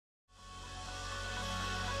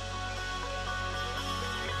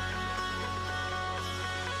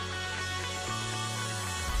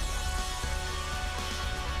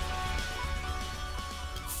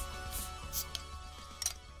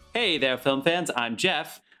Hey there, film fans. I'm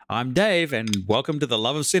Jeff. I'm Dave, and welcome to the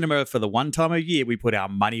Love of Cinema for the one time a year we put our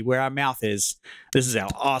money where our mouth is. This is our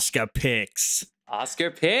Oscar picks.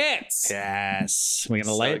 Oscar picks. Yes, we're going to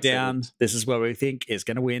So lay it excited. down. This is what we think is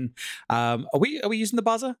going to win. Are we using the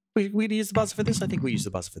buzzer? We going to use the buzzer for this? I think we use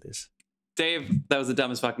the buzzer for this. Dave, that was the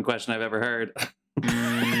dumbest fucking question I've ever heard.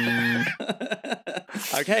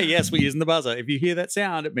 Okay, yes, we're using the buzzer. If you hear that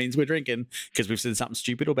sound, it means we're drinking because we've said something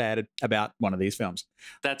stupid or bad about one of these films.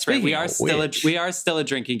 That's right. We Speaking are of still a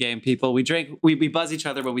drinking game, people. We buzz each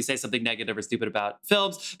other when we say something negative or stupid about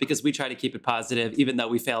films because we try to keep it positive, even though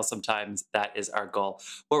we fail sometimes. That is our goal.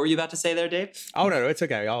 What were you about to say there, Dave? Oh no, it's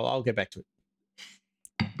okay. I'll get back to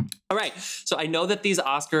it. All right. So I know that these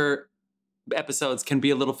Oscar episodes can be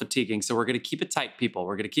a little fatiguing, so we're going to keep it tight, people.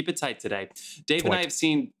 We're going to keep it tight today. Dave and I have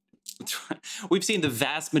seen we've seen the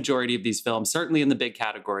vast majority of these films, certainly in the big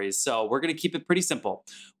categories. So we're going to keep it pretty simple.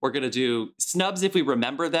 We're going to do snubs if we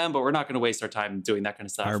remember them, but we're not going to waste our time doing that kind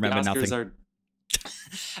of stuff. I remember nothing.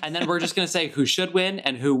 And then we're just going to say who should win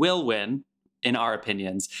and who will win in our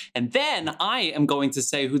opinions. And then I am going to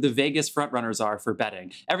say who the Vegas frontrunners are for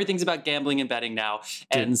betting. Everything's about gambling and betting now.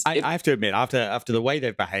 And Dude, I have to admit, after the way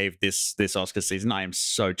they've behaved this Oscar season, I am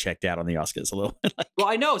so checked out on the Oscars a little. Well,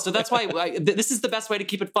 I know. So that's why this is the best way to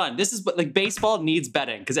keep it fun. This is what, like, baseball needs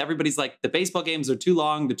betting because everybody's like, the baseball games are too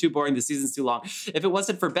long, they're too boring, the season's too long. If it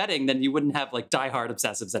wasn't for betting, then you wouldn't have like diehard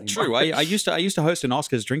obsessives anymore. True. I used to host an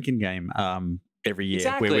Oscars drinking game every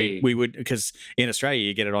year where we would, because in Australia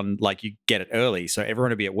you get it on, like, you get it early, so everyone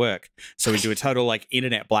would be at work, so we do a total like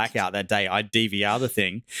internet blackout that day. I'd DVR the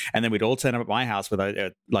thing and then we'd all turn up at my house with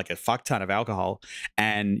a fuck ton of alcohol,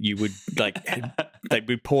 and you would like they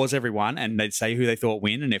would pause everyone and they'd say who they thought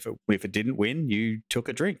win, and if it didn't win, you took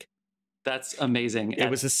a drink. That's amazing.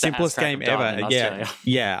 It was the simplest game ever.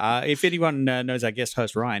 Yeah. If anyone knows our guest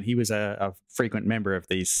host Ryan, he was a frequent member of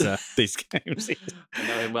these games. I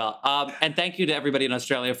know him well. And thank you to everybody in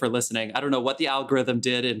Australia for listening. I don't know what the algorithm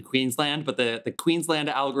did in Queensland, but the Queensland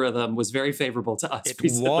algorithm was very favorable to us. It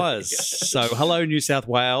was. So hello, New South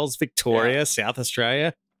Wales, Victoria, South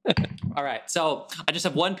Australia. All right. So I just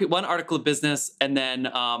have one article of business, and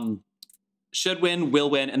then should win, will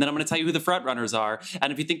win, and then I'm going to tell you who the front runners are.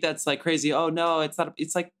 And if you think that's like crazy, oh no, it's not.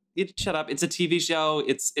 It's like, shut up. It's a TV show.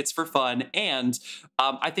 It's for fun. And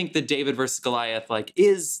I think the David versus Goliath, like,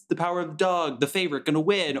 is the power of the dog the favorite going to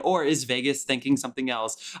win, or is Vegas thinking something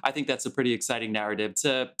else? I think that's a pretty exciting narrative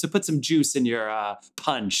to put some juice in your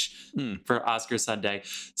punch for Oscar Sunday.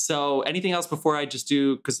 So anything else before I just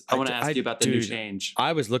do, because I want to ask you about the new change.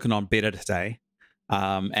 I was looking on Bitter today,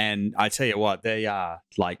 and I tell you what, they are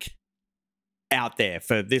like out there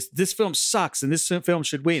for this film sucks and this film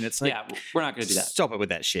should win. It's like, yeah, we're not going to do that. Stop it with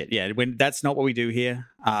that shit. Yeah, when that's not what we do here,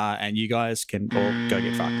 and you guys can all go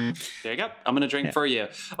get fucked. There you go. I'm going to drink for you.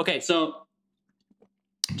 Okay, so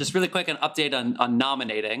just really quick, an update on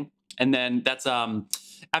nominating, and then that's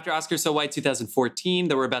after Oscar So White 2014,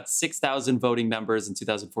 there were about 6,000 voting members in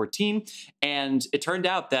 2014, and it turned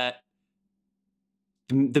out that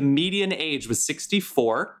the median age was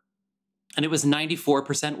 64, and it was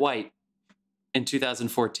 94% white in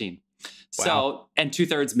 2014. Wow. So, and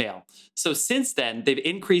 2/3 male. So since then, they've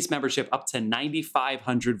increased membership up to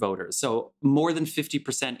 9,500 voters. So more than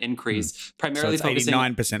 50% increase, primarily so it's focusing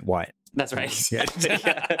 89% white. That's right. Yeah.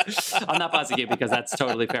 I'm not pausing it because that's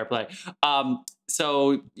totally fair play.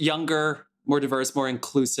 So younger, more diverse, more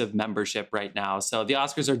inclusive membership right now. So the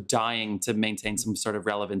Oscars are dying to maintain some sort of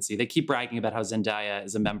relevancy. They keep bragging about how Zendaya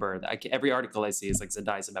is a member. Every article I see is like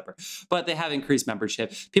Zendaya is a member, but they have increased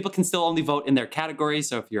membership. People can still only vote in their category.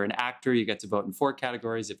 So if you're an actor, you get to vote in 4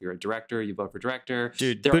 categories. If you're a director, you vote for director.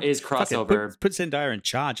 Dude, there is crossover. Put Zendaya in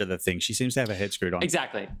charge of the thing. She seems to have her head screwed on.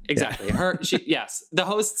 Exactly. Yeah. Yes. The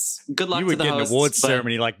hosts, good luck you to would the hosts. You would get an awards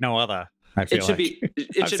ceremony like no other. It should be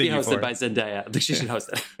hosted by Zendaya. I think she should host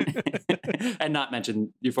it. And not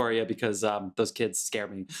mention Euphoria because those kids scare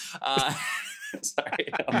me. Sorry.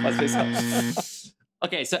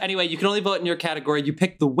 Okay, so anyway, you can only vote in your category. You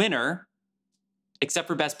pick the winner, except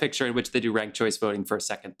for Best Picture, in which they do ranked choice voting for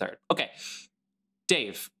second, third. Okay,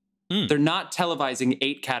 Dave, they're not televising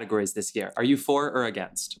 8 categories this year. Are you for or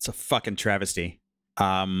against? It's a fucking travesty.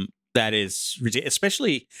 That is ridiculous,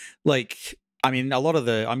 especially like, I mean,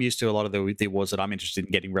 I'm used to a lot of the awards that I'm interested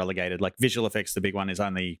in getting relegated. Like visual effects, the big one is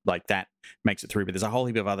only like that makes it through. But there's a whole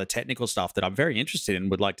heap of other technical stuff that I'm very interested in,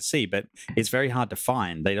 would like to see, but it's very hard to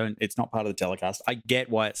find. It's not part of the telecast. I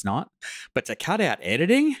get why it's not, but to cut out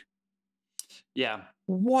editing, yeah,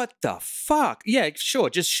 what the fuck? Yeah,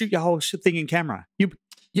 sure, just shoot your whole thing in camera.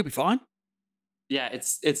 You'll be fine. Yeah,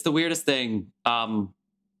 it's the weirdest thing.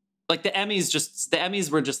 Like the Emmys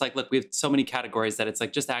were just like, look, we have so many categories that it's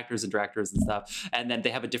like just actors and directors and stuff. And then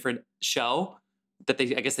they have a different show that I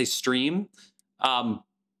guess they stream. I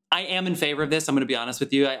am in favor of this. I'm going to be honest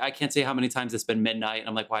with you. I can't say how many times it's been midnight. And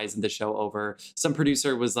I'm like, why isn't the show over? Some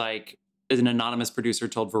producer was like, an anonymous producer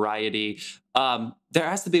told Variety, there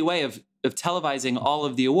has to be a way of televising all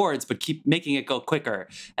of the awards, but keep making it go quicker.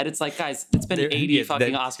 And it's like, guys, it's been 80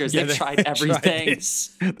 fucking Oscars. They've tried everything.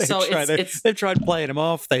 They've tried playing them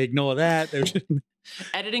off. They ignore that.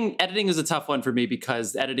 Editing is a tough one for me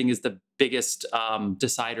because editing is the biggest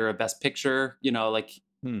decider of Best Picture. You know, like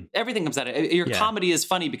everything comes out of it. Your comedy is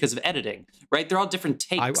funny because of editing, right? They're all different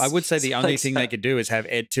takes. I would say the only thing they could do is have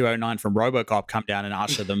Ed 209 from RoboCop come down and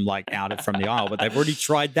usher them like out from the aisle, but they've already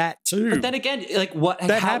tried that too. But then again, like what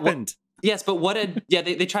happened? Yes, but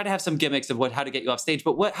they try to have some gimmicks of how to get you off stage,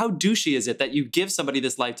 but how douchey is it that you give somebody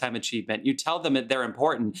this lifetime achievement, you tell them that they're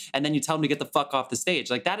important, and then you tell them to get the fuck off the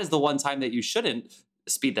stage? Like that is the one time that you shouldn't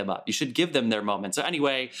speed them up. You should give them their moment. So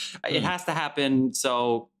anyway, it has to happen.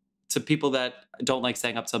 So to people that don't like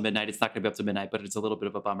staying up till midnight, it's not going to be up to midnight, but it's a little bit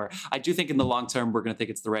of a bummer. I do think in the long term, we're going to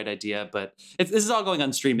think it's the right idea, but this is all going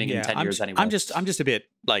on streaming in 10 years anyway. I'm just a bit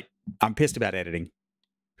like, I'm pissed about editing.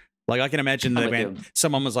 Like I can imagine that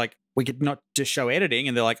someone was like, we could not just show editing,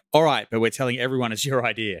 and they're like, all right, but we're telling everyone it's your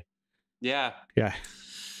idea. Yeah. Yeah.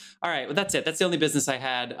 All right. Well, that's it. That's the only business I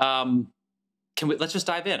had. Let's just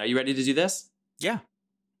dive in. Are you ready to do this? Yeah.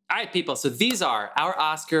 All right, people. So these are our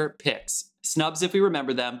Oscar picks. Snubs, if we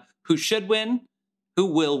remember them. Who should win? Who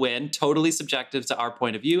will win? Totally subjective to our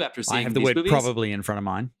point of view after seeing these movies. I have the word probably in front of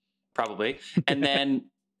mine. Probably. And then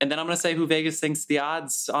I'm going to say who Vegas thinks the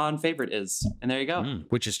odds on favorite is. And there you go.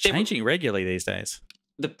 Which is changing regularly these days.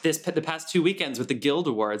 The past 2 weekends with the Guild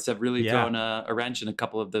Awards have really thrown a wrench in a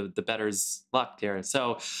couple of the bettors' luck here.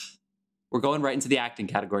 So we're going right into the acting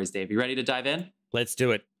categories, Dave. You ready to dive in? Let's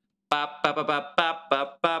do it. Actor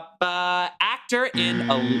in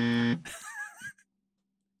a...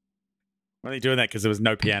 Why are they doing that? Because there was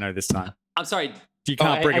no piano this time. I'm sorry. You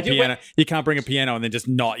can't bring a piano. You can't bring a piano and then just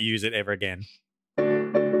not use it ever again.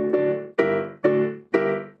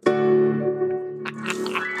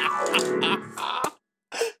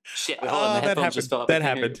 Shit. Hold on. My headphones just fell off. That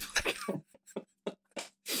happened.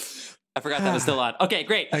 I forgot that was still on. Okay,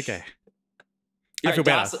 great. Okay. I feel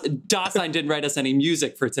better. Dawson didn't write us any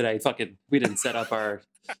music for today. We didn't set up our...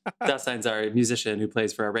 Dawson's our musician who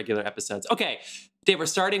plays for our regular episodes. Okay, Dave, we're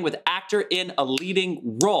starting with actor in a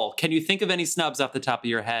leading role. Can you think of any snubs off the top of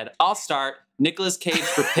your head? I'll start. Nicolas Cage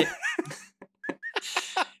for Pig.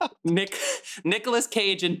 Nicolas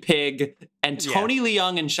Cage in Pig and Tony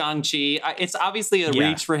Leung in Shang-Chi. It's obviously a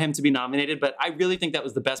reach for him to be nominated, but I really think that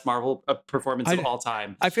was the best Marvel performance of all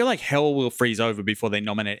time. I feel like hell will freeze over before they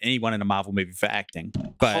nominate anyone in a Marvel movie for acting.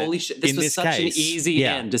 But holy shit, this was such an easy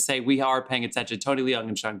end to say we are paying attention. Tony Leung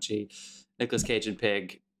in Shang-Chi, Nicolas Cage in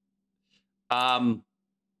Pig.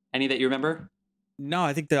 Any that you remember? No,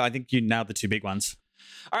 I think you nailed the two big ones.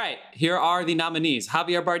 All right, here are the nominees.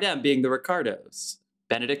 Javier Bardem being the Ricardos.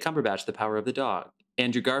 Benedict Cumberbatch, The Power of the Dog.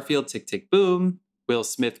 Andrew Garfield, Tick, Tick, Boom. Will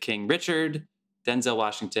Smith, King Richard. Denzel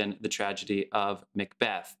Washington, The Tragedy of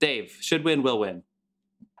Macbeth. Dave, should win, will win.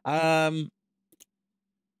 I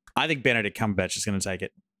think Benedict Cumberbatch is going to take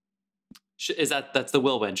it. That's the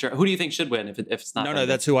will win? Sure. Who do you think should win if it's not? No,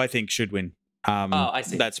 that's who I think should win. I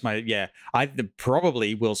see. That's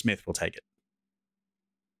probably Will Smith will take it.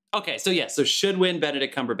 Okay, so should win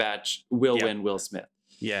Benedict Cumberbatch, will win Will Smith.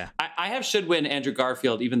 Yeah, I have should win Andrew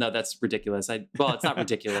Garfield, even though that's ridiculous. It's not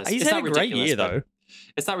ridiculous. He's had a great year, though.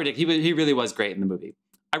 It's not ridiculous. He really was great in the movie.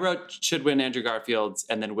 I wrote should win Andrew Garfield,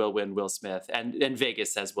 and then will win Will Smith, and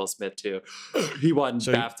Vegas says Will Smith too. He won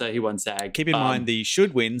BAFTA. He won SAG. Keep in mind the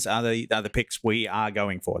should wins are the picks we are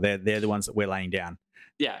going for. They're the ones that we're laying down.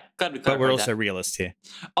 Yeah, but we're also realists here.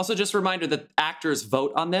 Also, just a reminder that actors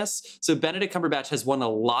vote on this. So Benedict Cumberbatch has won a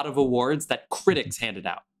lot of awards that critics handed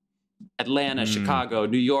out. Atlanta, Chicago,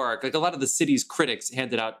 New York, like a lot of the city's critics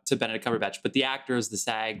handed out to Benedict Cumberbatch, but the actors, the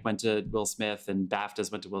SAG went to Will Smith and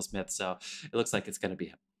BAFTAs went to Will Smith. So it looks like it's going to be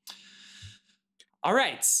him. All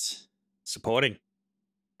right. Supporting.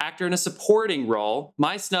 Actor in a supporting role.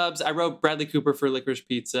 My snubs, I wrote Bradley Cooper for Licorice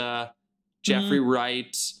Pizza, Jeffrey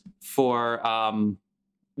Wright for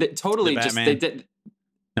totally just they did.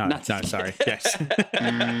 No, sorry. Yes.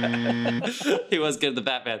 He was good at the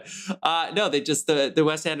Batman. No, they just, the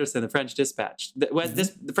Wes Anderson, The French Dispatch.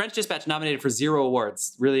 The French Dispatch nominated for 0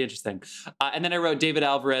 awards. Really interesting. And then I wrote David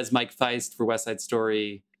Alvarez, Mike Feist for West Side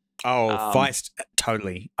Story. Oh, Feist,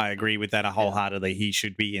 totally. I agree with that wholeheartedly. He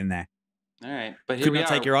should be in there. All right. But here could not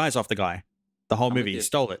take your eyes off the guy. The whole movie, he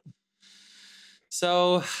stole it.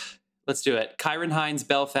 So Let's do it. Kyron Hines,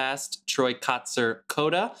 Belfast. Troy Kotzer,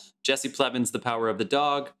 Coda. Jesse Plemons, The Power of the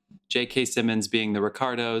Dog. J.K. Simmons being the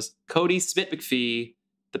Ricardos. Cody Smith-McPhee,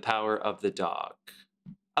 The Power of the Dog.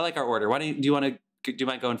 I like our order. Why don't you do you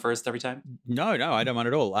mind going first every time? No, I don't mind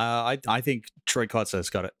at all. I think Troy Kotzer's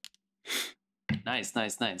got it. Nice.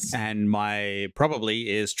 And my probably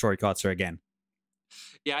is Troy Kotzer again.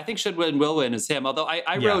 Yeah, I think should win, will win is him. Although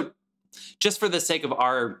I wrote, just for the sake of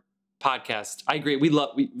our podcast, I agree. We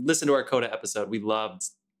listened to our Coda episode. We loved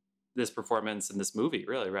this performance in this movie,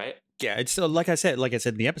 really, right? Yeah, it's like I said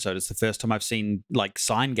in the episode, it's the first time I've seen like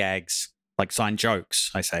sign gags, like sign jokes,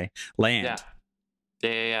 I say, land.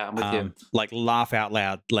 Yeah, I'm with you. Like laugh out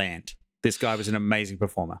loud land. This guy was an amazing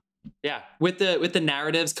performer. Yeah, with the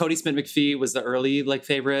narratives, Cody Smith-McPhee was the early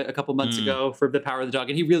favorite a couple months ago for The Power of the Dog,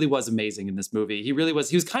 and he really was amazing in this movie. He really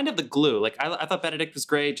was. He was kind of the glue. Like I thought Benedict was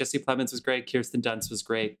great, Jesse Plemons was great, Kirsten Dunst was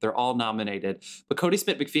great. They're all nominated, but Cody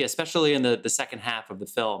Smith-McPhee, especially in the second half of the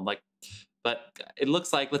film, but it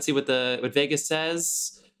looks like, let's see what Vegas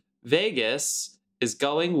says. Vegas is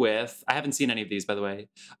going with, I haven't seen any of these, by the way.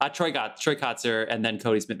 Troy Kotzer, and then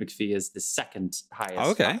Cody Smith-McPhee is the second highest.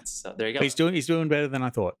 Oh, okay, so there you go. He's doing better than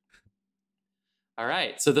I thought. All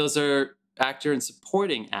right, so those are actor and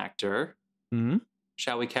supporting actor. Mm-hmm.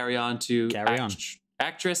 Shall we carry on to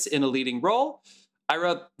actress in a leading role? I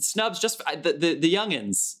wrote snubs just for the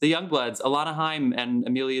youngins, the youngbloods, Alana Haim and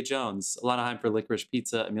Amelia Jones. Alana Haim for Licorice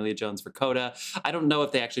Pizza, Amelia Jones for Coda. I don't know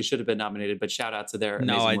if they actually should have been nominated, but shout out to their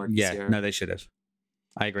amazing work this year. No, they should have.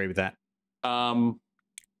 I agree with that. I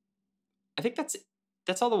think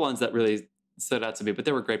that's all the ones that really stood out to me, but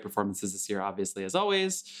there were great performances this year, obviously, as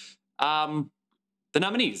always. The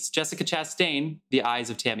nominees: Jessica Chastain, The Eyes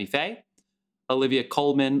of Tammy Faye; Olivia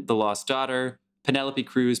Colman, The Lost Daughter; Penelope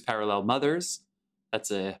Cruz, Parallel Mothers. That's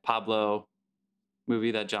a Pablo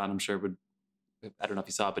movie that John, I'm sure, would, I don't know if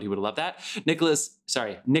he saw it, but he would have loved that.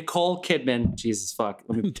 Nicole Kidman. Jesus fuck.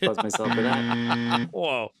 Let me pause myself for that.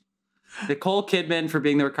 Whoa. Nicole Kidman for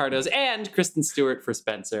being the Ricardos, and Kristen Stewart for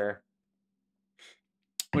Spencer.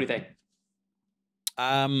 What do you think?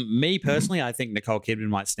 Me personally, I think Nicole Kidman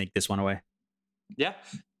might sneak this one away. Yeah.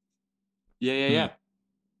 Yeah.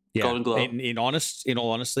 Golden Globe. In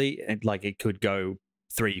all honesty, it could go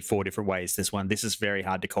 3-4 different ways. This is very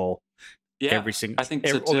hard to call. Yeah, I think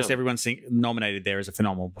almost everyone nominated there is a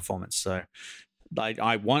phenomenal performance. So, I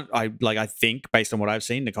think based on what I've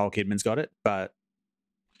seen, Nicole Kidman's got it, but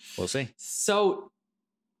we'll see. So,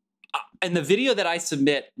 in the video that I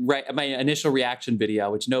submit, right, my initial reaction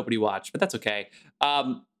video, which nobody watched, but that's okay.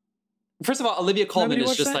 First of all, Olivia Colman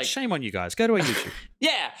is just like... Shame on you guys. Go to our YouTube.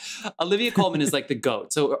 Yeah. Olivia Colman is like the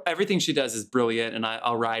GOAT. So everything she does is brilliant, and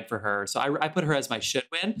I'll ride for her. So I put her as my should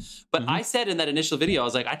win. But I said in that initial video, I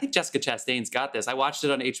was like, I think Jessica Chastain's got this. I watched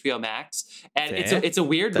it on HBO Max, and it's a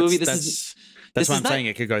weird movie. That's what I'm saying.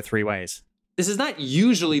 It could go 3 ways. This is not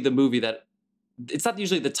usually the movie that... It's not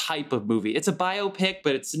usually the type of movie. It's a biopic,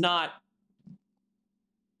 but it's not...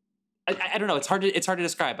 I don't know. It's hard to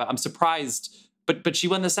describe. I'm surprised... But she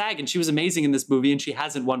won the SAG, and she was amazing in this movie, and she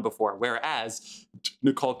hasn't won before. Whereas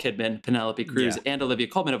Nicole Kidman, Penelope Cruz, and Olivia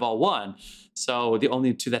Colman have all won. So the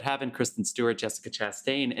only 2 that haven't: Kristen Stewart, Jessica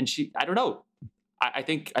Chastain, and I don't know. I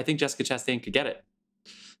think Jessica Chastain could get it.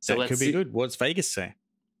 So that could be good. What's Vegas say?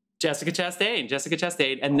 Jessica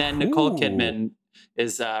Chastain, and then Nicole Kidman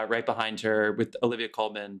is right behind her, with Olivia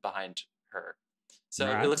Colman behind her. So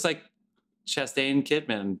it looks like Chastain,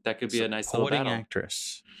 Kidman. That could be a nice little battle.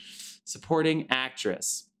 Supporting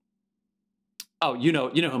actress. Oh, you know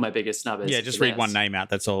who my biggest snub is. Yeah, just read one name out.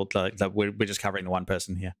 That's all. We're just covering the one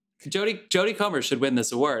person here. Jodie Comer should win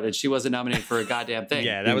this award, and she wasn't nominated for a goddamn thing.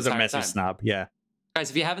 Yeah, that was a massive snub. Yeah, guys,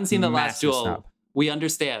 if you haven't seen The Last Duel, we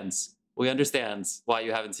understand why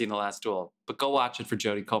you haven't seen The Last Duel. But go watch it for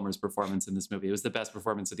Jodie Comer's performance in this movie. It was the best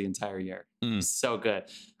performance of the entire year. It was so good.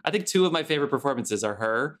 I think 2 of my favorite performances are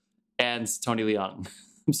her and Tony Leung.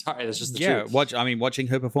 I'm sorry, that's just the truth. Watching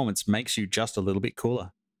her performance makes you just a little bit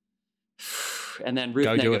cooler. And then Ruth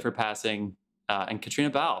Negga for passing, and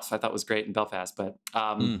Katrina Balfe I thought was great in Belfast. But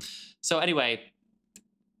so anyway,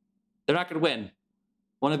 they're not going to win.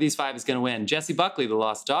 One of these 5 is going to win. Jessie Buckley, The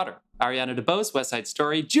Lost Daughter; Ariana DeBose, West Side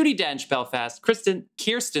Story; Judi Dench, Belfast;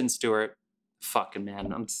 Kirsten Stewart. Fucking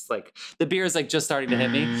man, I'm just like, the beer is like just starting to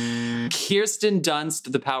hit me. Kirsten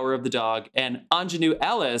Dunst, The Power of the Dog; and Anjanou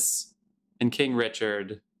Ellis and King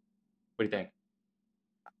Richard. What do you think?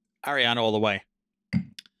 Ariana all the way.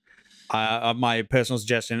 My personal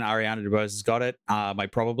suggestion, Ariana DeBose has got it. My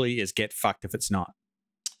probably is get fucked if it's not.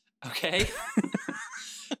 Okay.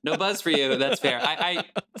 No buzz for you. That's fair.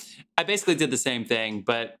 I I basically did the same thing,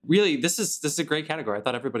 but really, this is a great category. I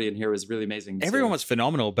thought everybody in here was really amazing. Everyone was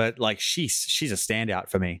phenomenal, but like she's a standout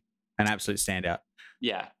for me, an absolute standout.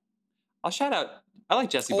 Yeah, I'll shout out. I like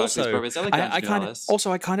Jessie Buckley's performance. I like I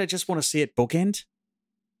kind of just want to see it bookend.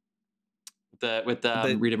 With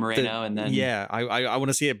Rita Moreno, and then I want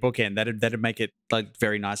to see it bookend. That'd make it like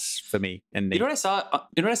very nice for me. And you know what I saw?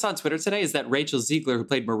 You know what I saw on Twitter today is that Rachel Ziegler, who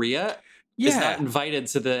played Maria, is not invited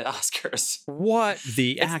to the Oscars. What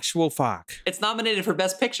the actual fuck? It's nominated for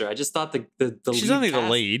Best Picture. I just thought the she's lead only cast, the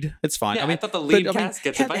lead. It's fine. Yeah, I thought the lead cast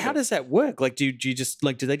gets invited. How does that work? Like, do you just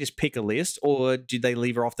like do they just pick a list, or do they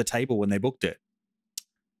leave her off the table when they booked it?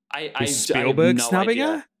 Spielberg snubbing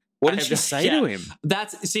her? What did she say to him?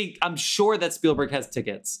 I'm sure that Spielberg has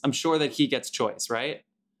tickets. I'm sure that he gets choice, right?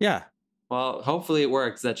 Yeah. Well, hopefully it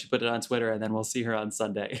works that she put it on Twitter, and then we'll see her on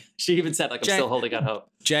Sunday. She even said, like, I'm still holding out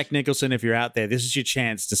hope. Jack Nicholson, if you're out there, this is your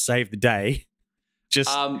chance to save the day.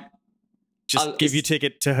 Just give your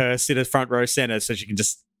ticket to her, sit at front row center, so she can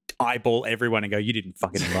just eyeball everyone and go, you didn't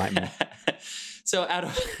fucking invite me.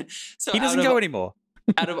 He doesn't go anymore.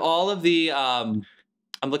 Out of all of the...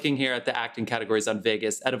 I'm looking here at the acting categories on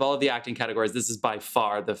Vegas. Out of all of the acting categories, this is by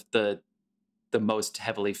far the most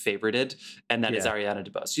heavily favorited, and that is Ariana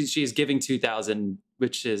DeBose. She's giving $2,000,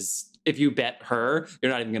 which is, if you bet her,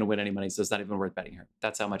 you're not even going to win any money, so it's not even worth betting her.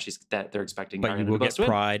 That's how much they're expecting. But you will get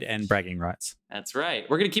pride and bragging rights. That's right.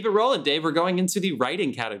 We're going to keep it rolling, Dave. We're going into the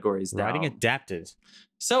writing categories now. Writing adapted.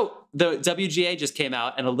 So the WGA just came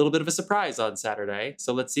out, and a little bit of a surprise on Saturday.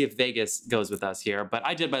 So let's see if Vegas goes with us here. But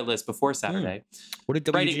I did my list before Saturday. What did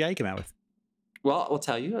WGA come out with? Well, I'll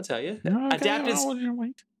tell you. Okay,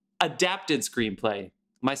 Adapted screenplay.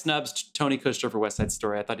 My snubs, Tony Kushner for West Side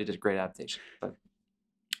Story. I thought he did a great adaptation. But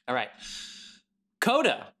all right.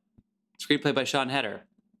 Coda, screenplay by Sean Heder.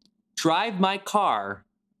 Drive My Car,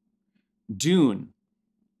 Dune,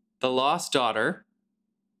 The Lost Daughter,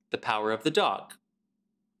 The Power of the Dog.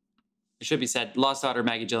 It should be said, Lost Daughter,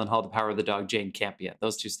 Maggie Gyllenhaal, The Power of the Dog, Jane Campion.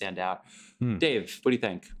 Those two stand out. Dave, what do you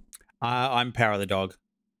think? I'm Power of the Dog.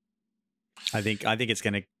 I think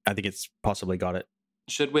it's possibly got it.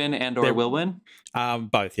 Should win or will win?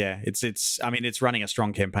 Both, yeah. It's running a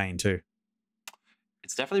strong campaign too.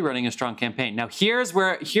 It's definitely running a strong campaign. Now, here's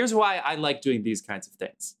why I like doing these kinds of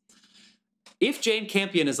things. If Jane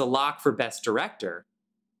Campion is a lock for Best Director,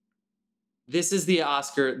 this is the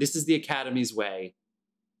Academy's way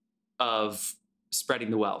of spreading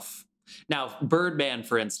the wealth. Now, Birdman,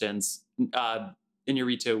 for instance,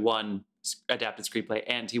 Inarritu won adapted screenplay,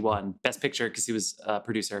 and he won Best Picture because he was a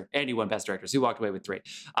producer, and he won Best Director, so he walked away with 3.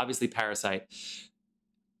 Obviously, Parasite.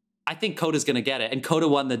 I think Coda's going to get it, and Coda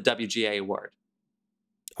won the WGA award.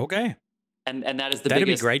 Okay. And that is That'd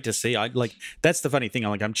be great to see. That's the funny thing.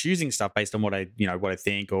 I'm choosing stuff based on what I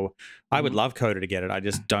think, or I would love Coda to get it. I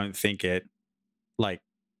just don't think it,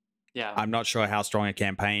 I'm not sure how strong a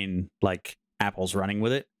campaign Apple's running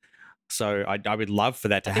with it. So I would love for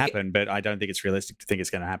that to happen, but I don't think it's realistic to think it's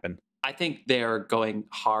going to happen. I think they are going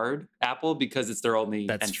hard, Apple, because it's their only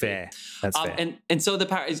That's entry. Fair. That's fair. And so the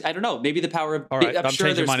power is, I don't know, maybe the power of... All right, I'm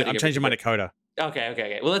changing mine to Coda.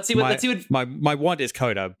 Okay. Well, let's see what my want is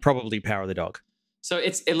Coda, probably Power of the Dog. So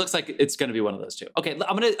it looks like it's going to be one of those two. Okay,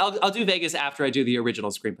 I'll do Vegas after I do the original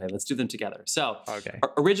screenplay. Let's do them together. So,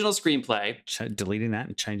 original screenplay. Deleting that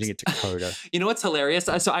and changing it to Coda. You know what's hilarious?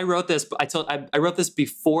 So I wrote this. I wrote this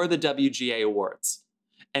before the WGA awards,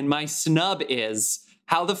 and my snub is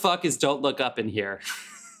how the fuck is Don't Look Up in here?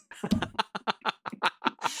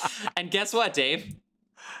 And guess what, Dave?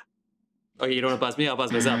 Okay, you don't want to buzz me? I'll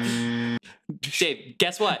buzz myself. Dave,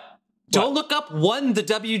 guess what? Don't Look Up won the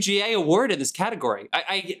WGA award in this category.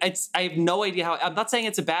 I have no idea how. I'm not saying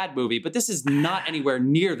it's a bad movie, but this is not anywhere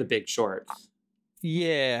near The Big Short.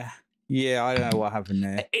 Yeah, I don't know what happened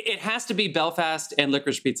there. It has to be Belfast and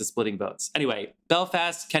Licorice Pizza splitting votes. Anyway,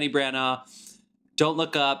 Belfast, Kenny Branagh, Don't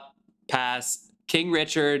Look Up, pass. King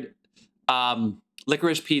Richard,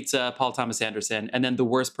 Licorice Pizza, Paul Thomas Anderson, and then The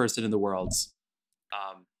Worst Person in the World,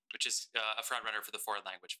 which is a frontrunner for the foreign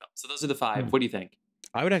language film. So those are the 5. What do you think?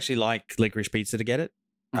 I would actually like Licorice Pizza to get it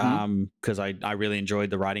because I really enjoyed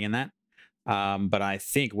the writing in that. But I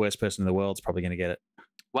think Worst Person in the World is probably going to get it.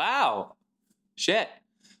 Wow. Shit.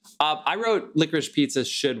 I wrote Licorice Pizza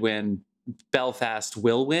should win, Belfast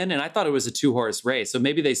will win, and I thought it was a 2-horse race. So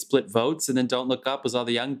maybe they split votes, and then Don't Look Up was all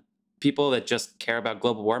the young people that just care about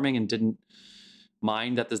global warming and didn't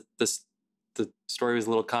mind that the story was a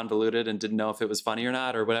little convoluted and didn't know if it was funny or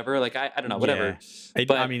not or whatever. I don't know, whatever.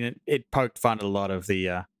 Yeah. It poked fun at a lot of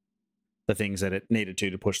the things that it needed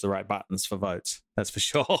to push the right buttons for votes. That's for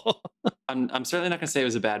sure. I'm certainly not going to say it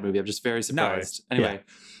was a bad movie. I'm just very surprised. Anyway,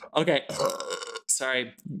 okay.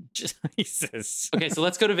 Sorry. Jesus. Okay, so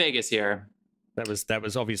let's go to Vegas here. That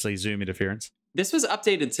was obviously Zoom interference. This was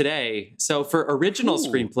updated today. So for original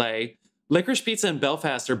screenplay, Licorice Pizza and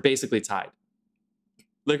Belfast are basically tied.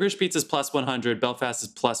 Licorice Pizza is plus 100, Belfast is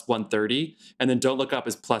plus 130, and then Don't Look Up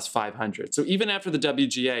is plus 500. So even after the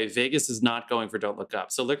WGA, Vegas is not going for Don't Look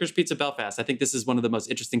Up. So Licorice Pizza, Belfast, I think this is one of the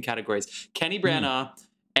most interesting categories. Kenny Branagh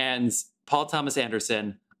and Paul Thomas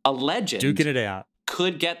Anderson, a legend, duking it out,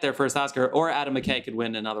 could get their first Oscar, or Adam McKay could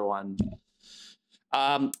win another one.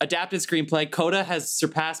 Adapted screenplay, Coda has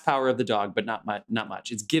surpassed Power of the Dog, but not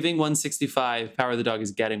much. It's giving 165. Power of the Dog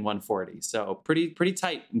is getting 140. So pretty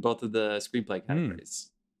tight in both of the screenplay categories.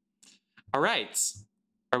 All right.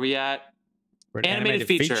 Are we at animated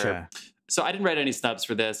feature? So I didn't write any snubs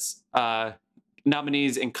for this.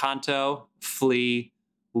 Nominees: Encanto, Flea,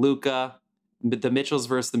 Luca, The Mitchells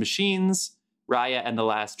vs. the Machines, Raya, and The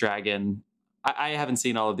Last Dragon. I haven't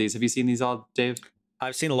seen all of these. Have you seen these all, Dave?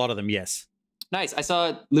 I've seen a lot of them, yes. Nice. I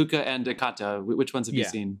saw Luca and Encanto. Which ones have you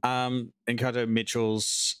seen? Encanto,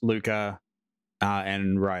 Mitchells, Luca,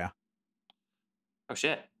 and Raya. Oh,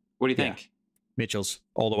 shit. What do you think? Mitchells,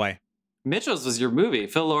 all the way. Mitchells was your movie.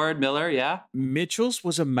 Phil Lord, Miller, yeah? Mitchells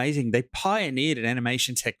was amazing. They pioneered an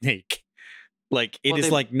animation technique. Like, it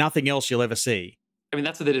is like nothing else you'll ever see. I mean,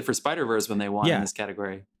 that's what they did for Spider-Verse when they won in this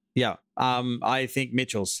category. Yeah. I think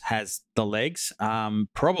Mitchells has the legs.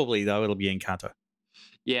 Probably, though, it'll be Encanto.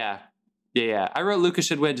 Yeah. I wrote Luca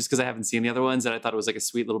should win just because I haven't seen the other ones, and I thought it was like a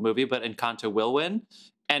sweet little movie, but Encanto will win.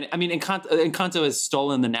 And I mean, Encanto has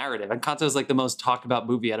stolen the narrative. Encanto is like the most talked about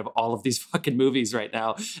movie out of all of these fucking movies right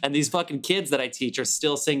now. And these fucking kids that I teach are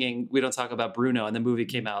still singing "We Don't Talk About Bruno," and the movie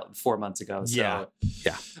came out 4 months ago. So,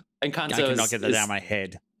 yeah. Encanto I cannot get that out of my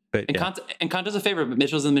head. But Encanto's a favorite, but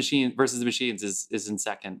Mitchells and the Machine versus the Machines is in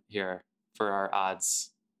second here for our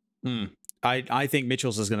odds. I think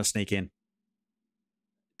Mitchells is going to sneak in.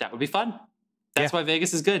 That would be fun. That's why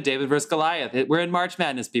Vegas is good. David versus Goliath. We're in March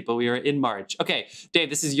Madness, people. We are in March. Okay, Dave,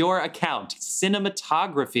 this is your account.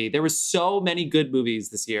 Cinematography. There were so many good movies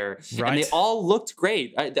this year. Right. And they all looked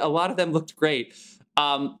great. A lot of them looked great.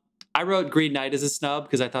 I wrote Green Knight as a snub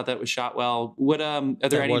because I thought that was shot well. Are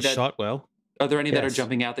there any that shot well? Are there any that are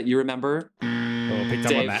jumping out that you remember? Oh, picked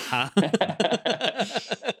up on that, huh?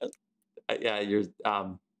 Yeah, you're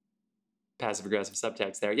passive aggressive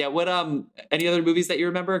subtext there. Yeah. What any other movies that you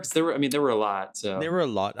remember? Because there were a lot. So there were a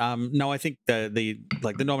lot. No, I think the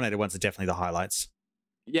nominated ones are definitely the highlights.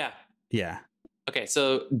 Yeah. Yeah. Okay,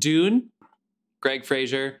 so Dune, Greg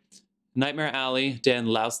Fraser, Nightmare Alley, Dan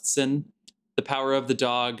Laustsen, The Power of the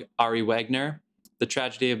Dog, Ari Wegner, The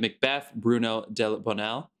Tragedy of Macbeth, Bruno Del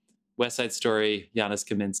Bonel, West Side Story, Janusz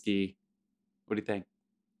Kaminski. What do you think?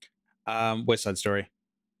 West Side Story.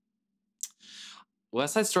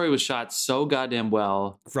 West Side Story was shot so goddamn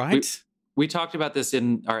well. Right? We talked about this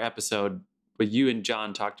in our episode, but you and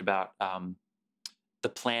John talked about the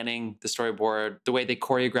planning, the storyboard, the way they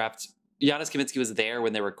choreographed. Janusz Kaminski was there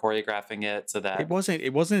when they were choreographing it, so that it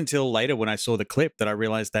wasn't until later when I saw the clip that I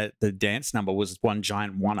realized that the dance number was one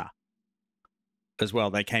giant wanna as well.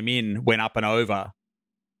 They came in, went up and over,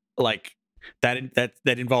 like that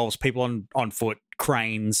involves people on foot,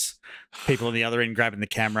 cranes, people on the other end grabbing the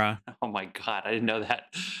camera. Oh my god, I didn't know that.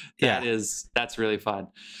 That's really fun.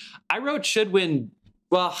 I wrote should win.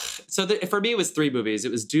 Well, so for me, it was 3 movies.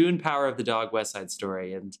 It was Dune, Power of the Dog, West Side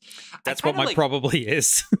Story, and that's what my probably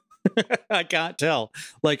is. I can't tell.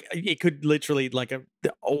 Like, it could literally, like,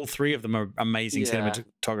 all 3 of them are amazing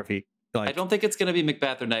cinematography. Like, I don't think it's going to be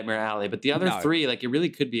Macbeth or Nightmare Alley, but the other 3, like, it really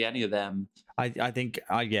could be any of them. I think,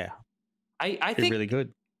 I think really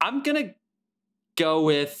good. I'm gonna go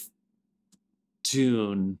with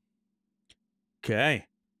Dune. Okay,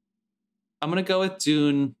 I'm gonna go with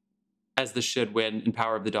Dune as the should win, and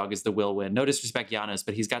Power of the Dog as the will win. No disrespect, Giannis,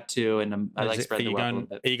 but he's got 2, and I like spreading the wealth a little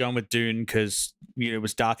bit. Are you going with Dune because it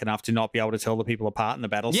was dark enough to not be able to tell the people apart in the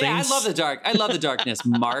battle scenes? Yeah, I love the dark. I love the darkness,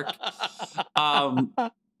 Mark.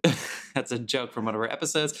 That's a joke from one of our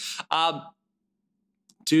episodes.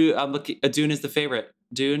 Dune is the favorite.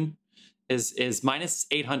 Dune is minus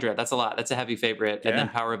 800. That's a lot. That's a heavy favorite. And then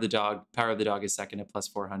Power of the Dog is second at plus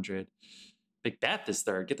 400. Macbeth is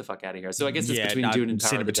third. Get the fuck out of here. So I guess it's between Dune and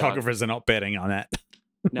Power of the Dog. Cinematographers are not betting on that.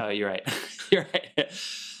 No, you're right. You're right.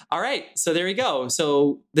 All right. So there we go.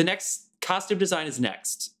 So the next costume design is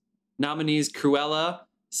next. Nominees: Cruella,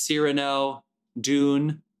 Cyrano,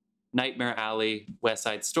 Dune, Nightmare Alley, West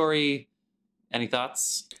Side Story. Any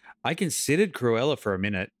thoughts? I considered Cruella for a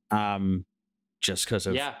minute, just because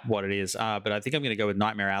of what it is. But I think I'm going to go with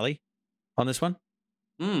Nightmare Alley on this one.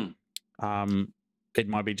 It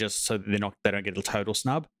might be just so that they don't get a total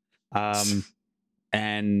snub.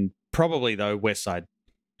 And Probably though West Side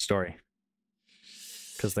Story,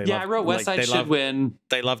 because they I wrote West Side should win.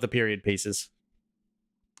 They love the period pieces.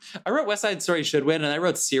 I wrote West Side Story should win, and I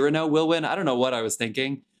wrote Cyrano will win. I don't know what I was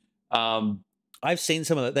thinking. I've seen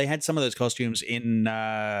some of that. They had some of those costumes in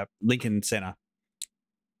Lincoln Center,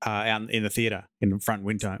 out in the theater in the front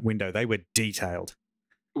window. They were detailed.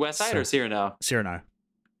 West Side or Cyrano? Cyrano.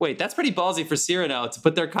 Wait, that's pretty ballsy for Cyrano to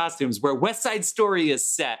put their costumes where West Side Story is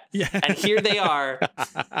set. Yeah. And here they are.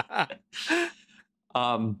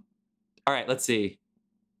 All right, let's see.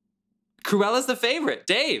 Cruella's the favorite.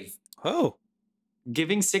 Dave. Oh.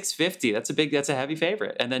 Giving 650. That's a heavy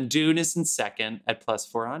favorite. And then Dune is in second at plus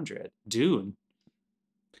 400. Dune.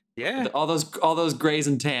 Yeah. All those grays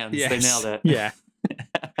and tans. Yes. They nailed it. Yeah.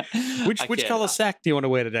 Which color sack do you want to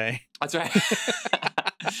wear today? That's right.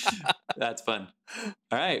 That's fun.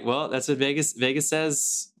 All right. Well, that's what Vegas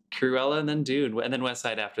says. Cruella and then Dune and then West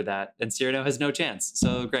Side after that. And Cyrano has no chance.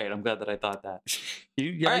 So great. I'm glad that I thought that.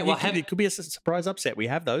 All right. Well, it could be a surprise upset. We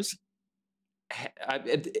have those.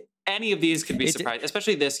 Any of these could be surprised,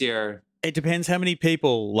 especially this year. It depends how many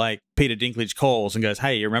people like Peter Dinklage calls and goes,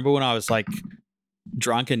 "Hey, you remember when I was like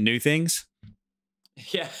drunk and knew things?"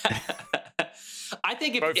 Yeah. I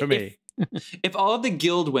think Vote for me. if all of the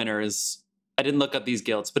guild winners, I didn't look up these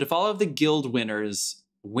guilds, but if all of the guild winners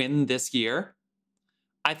win this year,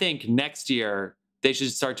 I think next year they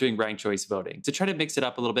should start doing ranked choice voting to try to mix it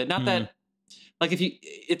up a little bit. Not that, like,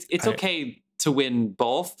 it's okay to win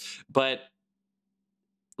both, but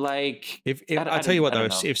like, I'll tell you what though,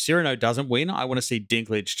 if Cyrano doesn't win, I want to see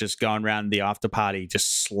Dinklage just going around the after party,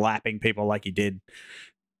 just slapping people like he did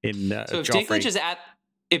in. So if Dinklage is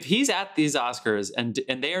if he's at these Oscars and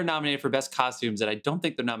they are nominated for best costumes, and I don't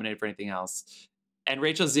think they're nominated for anything else, and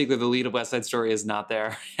Rachel Zegler, the lead of West Side Story, is not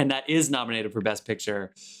there, and that is nominated for best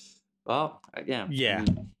picture. Well, yeah. Yeah.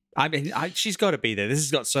 I mean, she's got to be there. This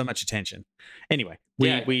has got so much attention. Anyway,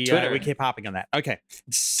 we keep harping on that. Okay.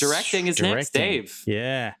 Directing is next, Dave.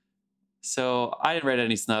 Yeah. So I didn't write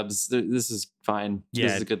any snubs. This is fine. Yeah.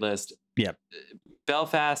 This is a good list. Yep.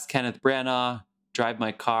 Belfast, Kenneth Branagh, Drive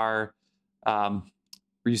My Car,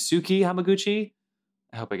 Ryusuke Hamaguchi.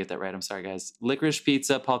 I hope I get that right. I'm sorry, guys. Licorice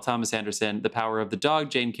Pizza, Paul Thomas Anderson, The Power of the Dog,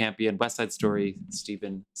 Jane Campion, West Side Story,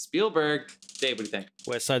 Steven Spielberg. Dave, what do you think?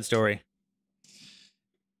 West Side Story.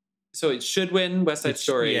 So it should win West Side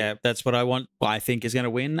Story. Yeah, that's what I want. I think is going to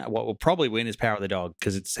win. What will probably win is Power of the Dog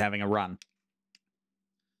because it's having a run.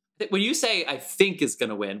 When you say I think is going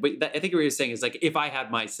to win, but I think what you're saying is like if I had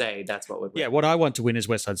my say, that's what would win. Yeah, what I want to win is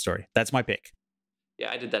West Side Story. That's my pick.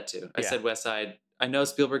 Yeah, I did that too. I said West Side. I know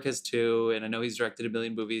Spielberg has 2, and I know he's directed a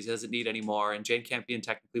million movies. He doesn't need any more. And Jane Campion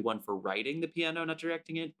technically won for writing the piano, not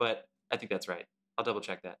directing it, but I think that's right. I'll double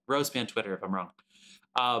check that. Roast me on Twitter if I'm wrong.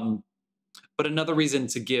 But another reason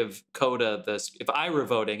to give Coda this, if I were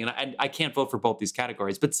voting, and I can't vote for both these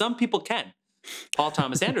categories, but some people can. Paul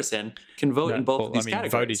Thomas Anderson can vote in both of these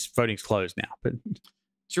categories. Voting's closed now, but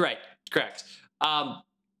you're right. Correct. I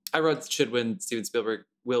wrote should win. Steven Spielberg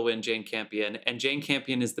will win. Jane Campion, and Jane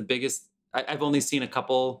Campion is the biggest. I've only seen a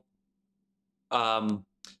couple. The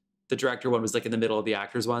director one was like in the middle of the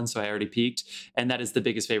actors one, so I already peaked, and that is the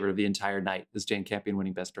biggest favorite of the entire night. Is Jane Campion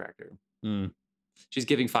winning Best Director? She's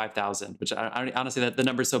giving 5,000, which I honestly that the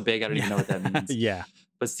number's so big I don't even know what that means. Yeah,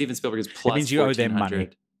 but Steven Spielberg is plus. It means you owe them money.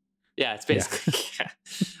 Yeah, it's basically. Yeah.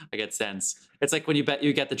 I get sense. It's like when you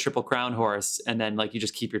get the Triple Crown horse, and then like you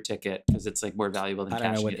just keep your ticket because it's like more valuable than. I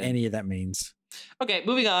don't know what any of that means. Okay,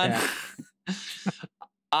 moving on.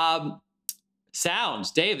 Yeah.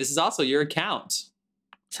 Sound, Dave. This is also your account.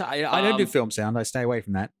 So I don't do film sound. I stay away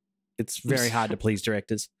from that. It's very hard to please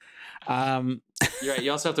directors. You're right.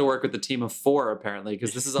 You also have to work with a team of 4 apparently,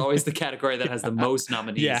 because this is always the category that has the most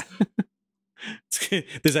nominees. Yeah.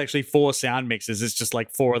 There's actually 4 sound mixes. It's just like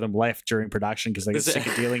 4 of them left during production because they get sick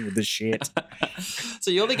of dealing with this shit. So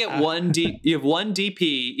you only get one you have one DP,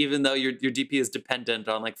 even though your DP is dependent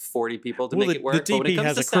on like 40 people to make it work. The DP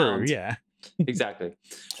has a crew. Yeah. Exactly.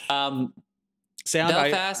 Sound.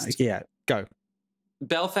 Belfast. Go.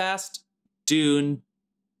 Belfast, Dune,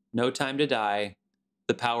 No Time to Die,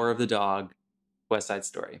 The Power of the Dog, West Side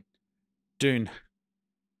Story. Dune.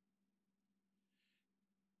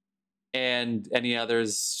 And any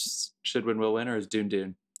others should win, will win, or is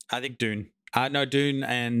Dune? I think Dune. No, Dune,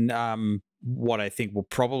 and what I think will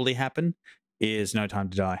probably happen is No Time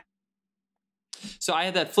to Die. So I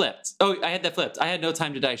had that flipped. I had No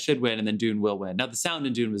Time to Die should win, and then Dune will win. Now the sound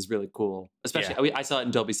in Dune was really cool, especially I saw it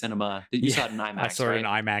in Dolby Cinema. You saw it in IMAX. I saw it in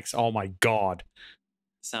IMAX. Oh my god!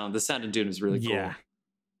 The sound in Dune was really cool. Yeah.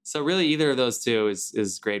 So really, either of those two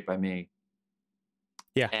is great by me.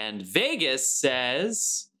 Yeah. And Vegas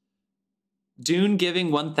says Dune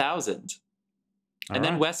giving 1,000. And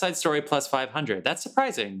then West Side Story plus 500. That's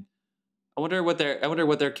surprising. I wonder what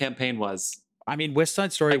their campaign was. I mean, West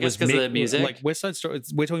Side Story was because of the music. Like West Side Story,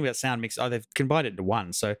 we're talking about sound mix. Oh, they've combined it into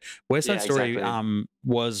one. So West Side Story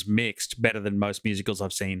was mixed better than most musicals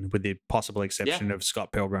I've seen, with the possible exception of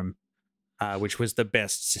Scott Pilgrim, which was the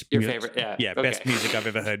best. Your favorite, best music I've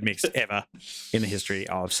ever heard mixed ever in the history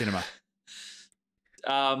of cinema.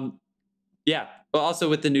 Yeah. Well, also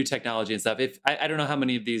with the new technology and stuff, I don't know how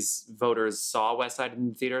many of these voters saw West Side in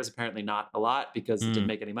the theaters. Apparently not a lot, because it didn't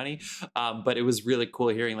make any money. But it was really cool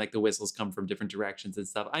hearing like the whistles come from different directions and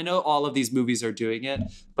stuff. I know all of these movies are doing it,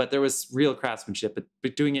 but there was real craftsmanship.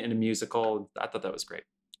 But doing it in a musical, I thought that was great.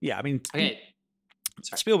 Yeah, I mean, okay.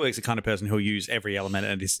 Spielberg's the kind of person who'll use every element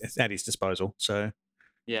at his disposal. So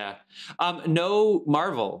yeah, no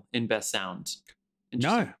Marvel in Best Sound.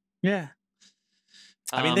 No, yeah.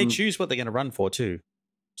 I mean, they choose what they're going to run for too,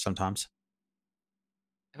 sometimes.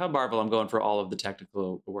 If I'm Marvel, I'm going for all of the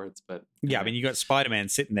technical awards, but yeah, I mean, you got Spider-Man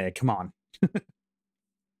sitting there. Come on.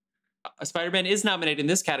 Spider-Man is nominated in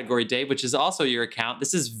this category, Dave, which is also your account.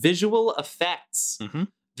 This is visual effects.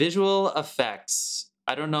 Visual effects.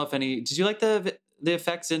 I don't know if any. Did you like the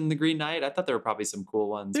effects in The Green Knight? I thought there were probably some cool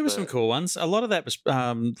ones. There were some cool ones. A lot of that was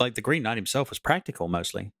like the Green Knight himself was practical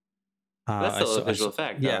mostly. That's still a visual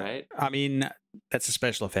effect, though, right? I mean, that's a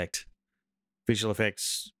special effect. Visual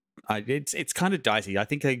effects, it's kind of dicey. I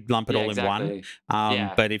think they lump it all in one.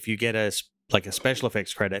 But if you get a special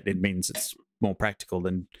effects credit, it means it's more practical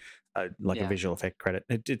than a visual effect credit.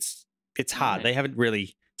 It's hard. Right. They haven't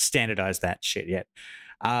really standardized that shit yet.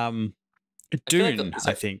 Dune,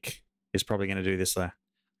 I think, is probably going to do this though.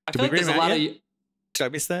 I feel like there's a lot of. Did I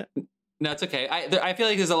miss that? No, it's okay. I feel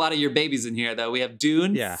like there's a lot of your babies in here, though. We have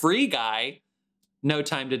Dune, Free Guy, No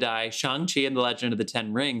Time to Die, Shang-Chi and the Legend of the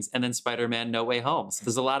Ten Rings, and then Spider-Man No Way Home. So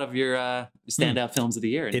there's a lot of your standout films of the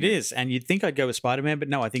year. It is, and you'd think I'd go with Spider-Man, but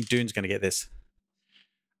no, I think Dune's going to get this.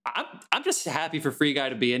 I'm just happy for Free Guy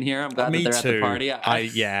to be in here. I'm glad that they're at the party.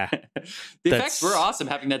 The effects were awesome,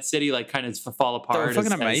 having that city like kind of fall apart.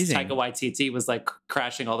 Fucking amazing. Taika Waititi was like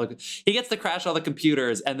crashing he gets to crash all the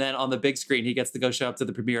computers, and then on the big screen he gets to go show up to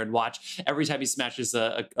the premiere and watch every time he smashes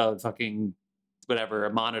a fucking whatever,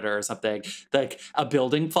 a monitor or something, like a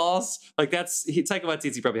building falls. Like Taika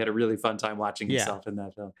Waititi probably had a really fun time watching himself in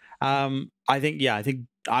that film. I think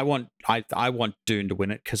I want Dune to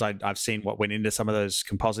win it, because I've seen what went into some of those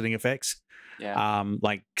compositing effects. Yeah.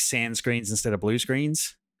 Like sand screens instead of blue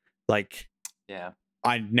screens. Like, yeah,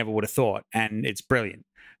 I never would have thought, and it's brilliant.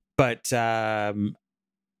 But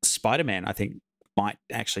Spider-Man, I think, might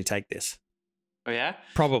actually take this. Oh yeah,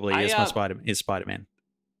 probably is Spider-Man.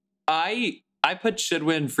 I put should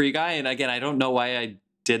win Free Guy, and again, I don't know why I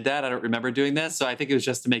did that. I don't remember doing this, so I think it was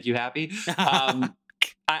just to make you happy.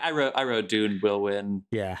 I wrote Dune will win.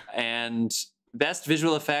 Yeah. And best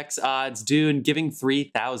visual effects odds, Dune giving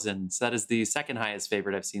 3,000. So that is the second highest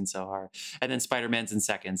favorite I've seen so far. And then Spider-Man's in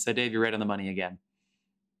second. So Dave, you're right on the money again.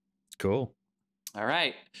 Cool. All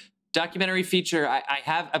right. Documentary feature.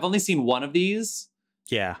 I've only seen one of these.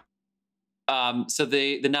 Yeah. So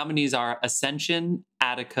the nominees are Ascension,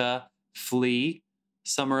 Attica, Flee,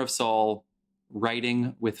 Summer of Soul,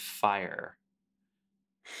 Writing with Fire.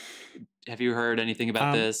 Have you heard anything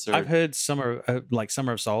about this? Or? I've heard Summer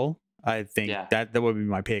of Soul. I think that would be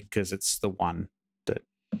my pick, because it's the one that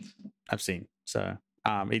I've seen. So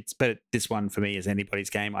but this one for me is anybody's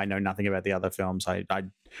game. I know nothing about the other films. I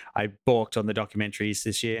balked on the documentaries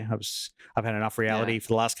this year. I've had enough reality for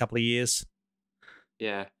the last couple of years.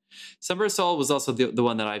 Yeah. Summer of Soul was also the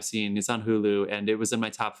one that I've seen. It's on Hulu, and it was in my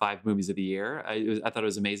top 5 movies of the year. I thought it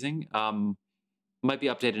was amazing. Might be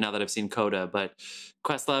updated now that I've seen Coda, but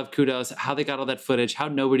Questlove, kudos. How they got all that footage, how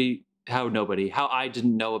I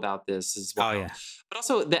didn't know about this as well. Oh, yeah. But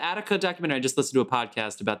also the Attica documentary, I just listened to a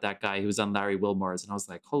podcast about that guy who was on Larry Wilmore's, and I was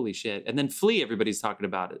like, holy shit. And then Flea, everybody's talking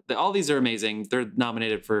about it. All these are amazing. They're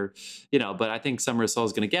nominated for, but I think Summer of Soul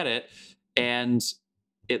is going to get it. And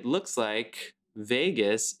it looks like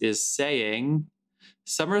Vegas is saying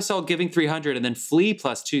Summer of Soul giving 300 and then Flea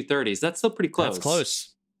plus 230. So that's still pretty close. That's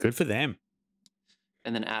close. Good for them.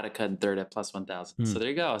 And then Attica in third at plus 1,000. So there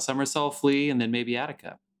you go. Summer of Soul, Flea, and then maybe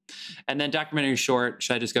Attica. And then documentary short.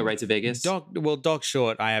 Should I just go right to Vegas? Doc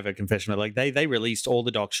Short, I have a confession. Like they released all the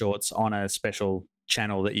Doc Shorts on a special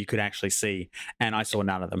channel that you could actually see, and I saw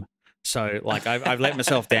none of them. So like I've let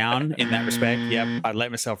myself down in that respect. Yep, I let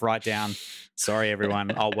myself right down. Sorry,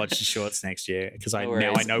 everyone. I'll watch the shorts next year, because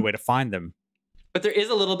now I know where to find them. But there is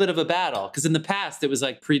a little bit of a battle, because in the past it was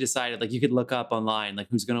like pre-decided, like you could look up online, like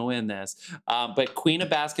who's going to win this. But Queen of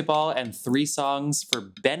Basketball and 3 Songs for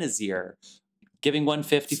Benazir Giving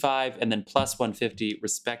 155 and then plus 150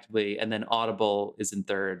 respectively, and then Audible is in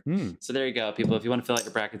third. So there you go, people. If you want to fill out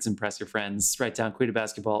your brackets, impress your friends, write down Queen of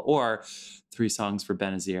Basketball or 3 songs for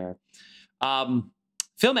Benazir.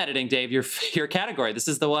 Film editing, Dave, your category. This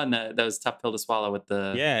is the one that was tough pill to swallow with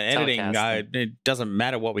the editing. It doesn't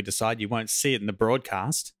matter what we decide. You won't see it in the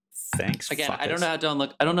broadcast. Thanks. Again, fuckers. I don't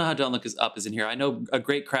know how Don't Look Up is in here. I know a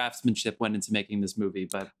great craftsmanship went into making this movie,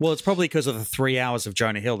 but it's probably because of the 3 hours of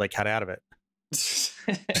Jonah Hill they cut out of it.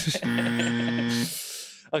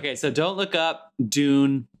 Okay, so Don't Look Up,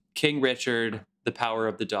 Dune, King Richard, The Power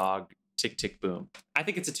of the Dog, Tick Tick Boom. I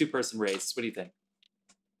think it's a 2-person race. What do you think?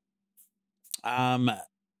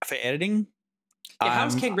 For editing,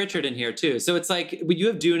 how's King Richard in here too? So it's like you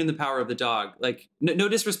have Dune and The Power of the Dog. Like no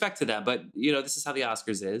disrespect to them, but this is how the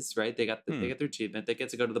Oscars is, right? They got they get their achievement, they get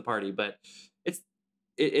to go to the party, but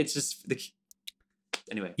it's just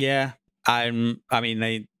anyway. Yeah,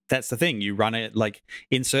 that's the thing. You run it like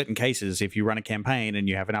in certain cases. If you run a campaign and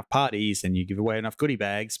you have enough parties and you give away enough goodie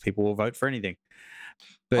bags, people will vote for anything.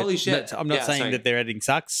 But holy shit! I'm not saying that their editing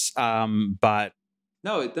sucks, but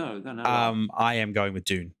no. I am going with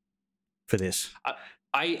Dune for this.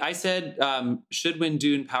 I said should win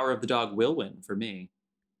Dune. Power of the Dog will win for me.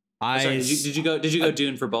 Did you go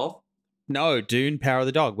Dune for both? No, Dune, Power of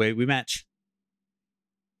the Dog. We match.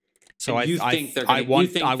 So I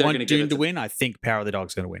want Dune to win. I think Power of the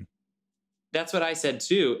Dog's going to win. That's what I said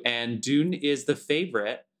too. And Dune is the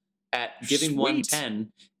favorite at giving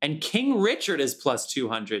 110, and King Richard is plus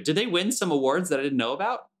 200. Did they win some awards that I didn't know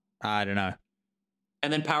about? I don't know.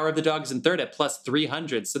 And then Power of the Dog is in third at plus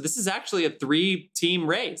 300. So this is actually a 3-team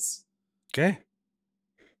race. Okay.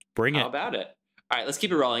 Bring it. How about it? All right, let's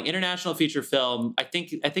keep it rolling. International feature film. I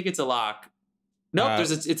think it's a lock. Nope,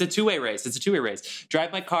 it's a 2-way race. It's a 2-way race.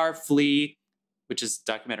 Drive My Car, Flee, which is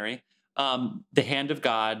documentary. The Hand of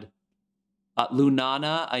God,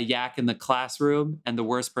 Lunana, A Yak in the Classroom, and The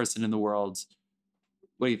Worst Person in the World.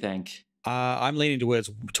 What do you think? I'm leaning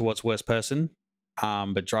towards Worst Person,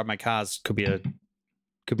 but Drive My Cars could be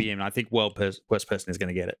in. I think Worst Person is going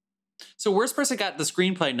to get it. So Worst Person got the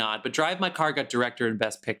screenplay nod, but Drive My Car got director and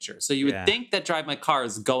best picture. So you would think that Drive My Car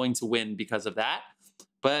is going to win because of that.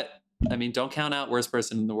 But, don't count out Worst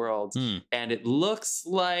Person in the World. And it looks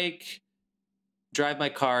like Drive My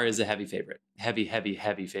Car is a heavy favorite. Heavy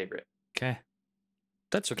favorite. Okay.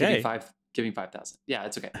 That's okay. Giving 5,000. Yeah,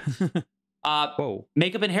 it's okay. Whoa.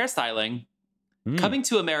 Makeup and hairstyling. Coming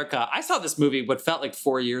to America. I saw this movie what felt like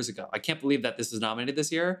 4 years ago. I can't believe that this was nominated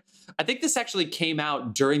this year. I think this actually came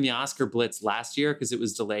out during the Oscar Blitz last year because it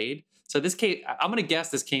was delayed. So I'm going to guess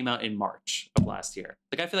this came out in March of last year.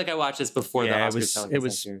 Like I feel like I watched this before the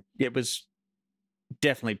Oscars. It was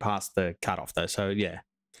definitely past the cutoff though. So yeah.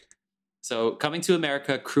 So Coming to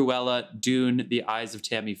America, Cruella, Dune, The Eyes of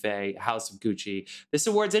Tammy Faye, House of Gucci. This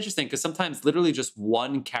award's interesting because sometimes literally just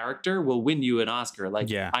one character will win you an Oscar.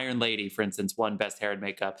 Like Iron Lady, for instance, won Best Hair and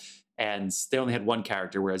Makeup, and they only had one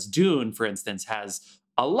character, whereas Dune, for instance, has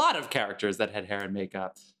a lot of characters that had hair and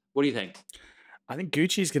makeup. What do you think? I think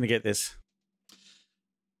Gucci's going to get this.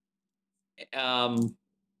 And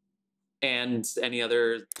any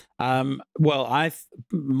other? Well,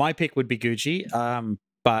 my pick would be Gucci,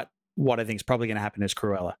 but what I think is probably going to happen is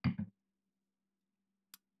Cruella.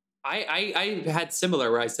 I had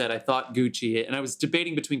similar where I said I thought Gucci, and I was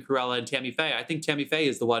debating between Cruella and Tammy Faye. I think Tammy Faye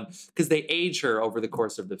is the one because they age her over the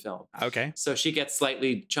course of the film. Okay. So she gets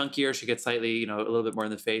slightly chunkier. She gets slightly, a little bit more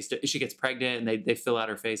in the face. She gets pregnant, and they fill out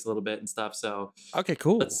her face a little bit and stuff. So okay,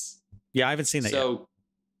 cool. I haven't seen that yet. So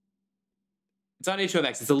it's on HBO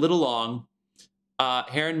Max. It's a little long.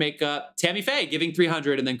 Hair and makeup. Tammy Faye giving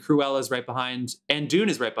 300, and then Cruella's right behind, and Dune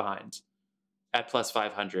is right behind at plus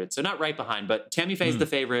 500. So not right behind, but Tammy Faye's the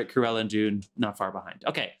favorite. Cruella and Dune not far behind.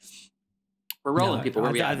 Okay, we're rolling, people.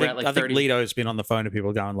 Where we at? We're at like 30. I think Lito's been on the phone to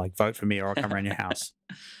people going like, "Vote for me, or I'll come around your house."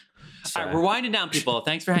 All right, we're winding down, people.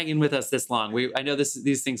 Thanks for hanging with us this long. I know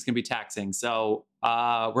these things can be taxing, so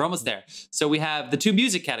we're almost there. So we have the 2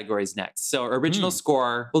 music categories next. So original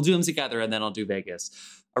score, we'll do them together, and then I'll do Vegas.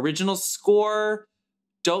 Original score.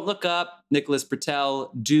 Don't Look Up, Nicholas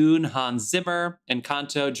Britell, Dune, Hans Zimmer,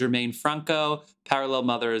 Encanto, Jermaine Franco, Parallel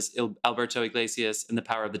Mothers, Alberto Iglesias, and The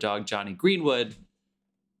Power of the Dog, Johnny Greenwood.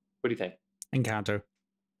 What do you think? Encanto.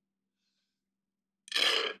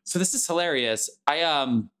 So this is hilarious. I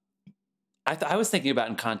was thinking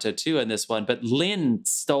about Encanto too in this one, but Lin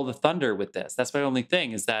stole the thunder with this. That's my only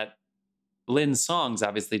thing is that Lin's songs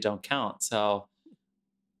obviously don't count. So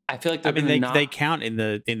I feel like they count in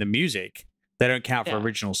the music. They don't count for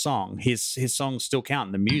original song. His songs still count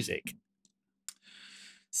in the music.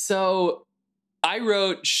 So I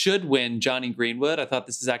wrote should win Johnny Greenwood. I thought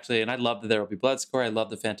this is actually, and I love the There Will Be Blood score. I love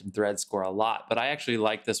the Phantom Thread score a lot, but I actually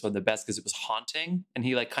like this one the best because it was haunting, and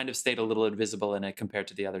he like kind of stayed a little invisible in it compared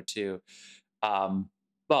to the other two.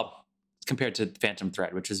 Well, compared to Phantom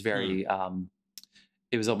Thread, which was very,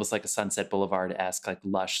 it was almost like a Sunset Boulevard-esque, like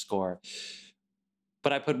lush score.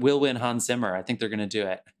 But I put will win Hans Zimmer. I think they're going to do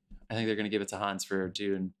it. I think they're going to give it to Hans for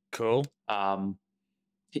Dune. Cool.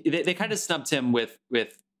 They kind of snubbed him with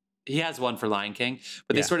he has one for Lion King,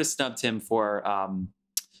 but they sort of snubbed him for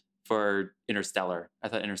Interstellar. I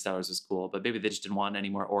thought Interstellar's was cool, but maybe they just didn't want any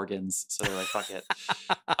more organs, so they're like, fuck it.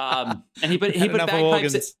 And he put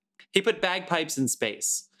bagpipes. He put bagpipes in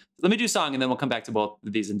space. Let me do song, and then we'll come back to both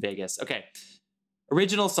of these in Vegas. Okay.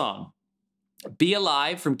 Original song. Be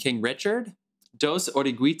Alive from King Richard. Dos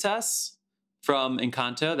Oruguitas from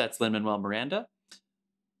Encanto. That's Lin-Manuel Miranda.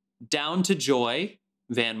 Down to Joy,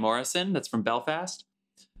 Van Morrison. That's from Belfast.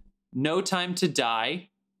 No Time to Die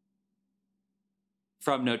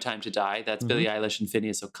from No Time to Die. That's Billie Eilish and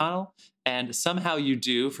Phineas O'Connell. And Somehow You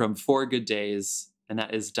Do from Four Good Days. And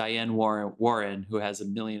that is Diane Warren, who has a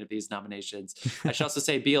million of these nominations. I should also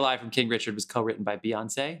say Be Alive from King Richard was co-written by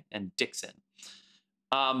Beyonce and Dixon.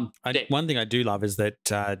 One thing I do love is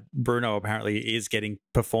that Bruno apparently is getting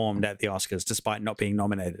performed at the Oscars despite not being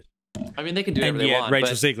nominated. I mean, they can do whatever they want.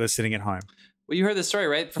 Rachel Ziegler's sitting at home. Well, you heard the story,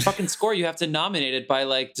 right? For fucking score, you have to nominate it by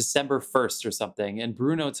like December 1st or something. And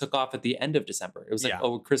Bruno took off at the end of December. It was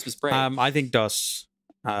like, Christmas break. I think Dos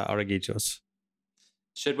Oruguitas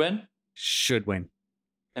should win? Should win.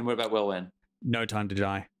 And what about will win? No Time to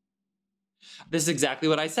Die. This is exactly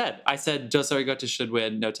what I said. I said Dos Oruguitas should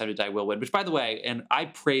win, No Time to Die will win. Which, by the way, and I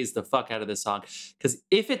praise the fuck out of this song, because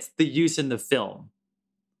if it's the use in the film,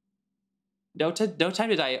 No Time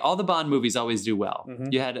to Die, all the Bond movies always do well.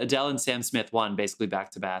 You had Adele and Sam Smith won basically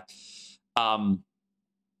back to back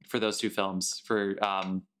for those two films, for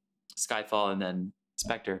Skyfall and then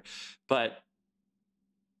Spectre. But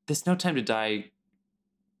this No Time to Die,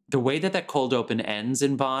 the way that cold open ends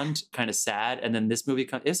in Bond, kind of sad, and then this movie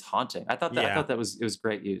is haunting. I thought that it was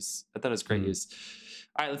great use. I thought it was great use.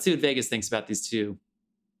 All right, let's see what Vegas thinks about these two.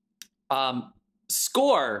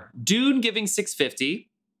 Score: Dune giving 650,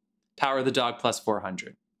 Power of the Dog plus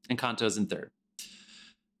 400, Encanto's in third.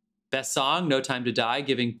 Best song: No Time to Die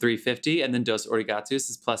giving 350, and then Dos Oruguitas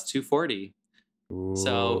is plus 240. Ooh,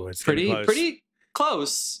 so pretty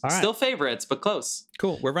close. Right. Still favorites, but close.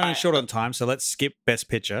 Cool. We're running short on time, so let's skip Best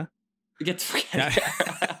Picture. We get to forget it.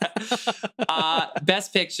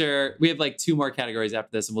 Best Picture. We have like two more categories after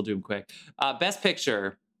this, and we'll do them quick. Best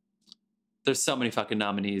Picture. There's so many fucking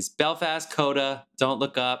nominees. Belfast, Coda, Don't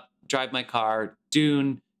Look Up, Drive My Car,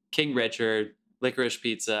 Dune, King Richard, Licorice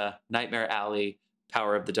Pizza, Nightmare Alley,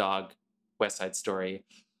 Power of the Dog, West Side Story.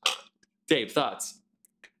 Dave, thoughts?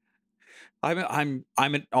 I'm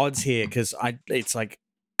at odds here because it's like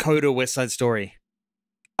Coda, West Side Story.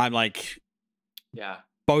 I'm like,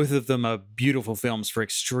 both of them are beautiful films for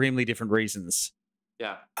extremely different reasons.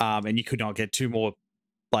 Yeah. And you could not get two more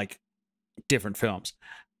like different films.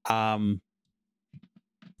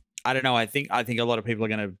 I don't know. I think a lot of people are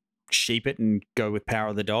going to sheep it and go with Power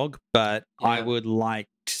of the Dog, but I would like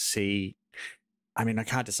to see. I mean, I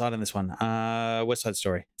can't decide on this one. West Side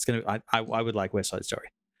Story. It's gonna. I would like West Side Story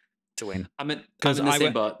to win. I'm in the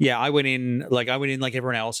same boat. Yeah, I went in like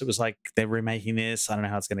everyone else. It was like they're remaking this. I don't know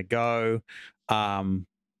how it's going to go.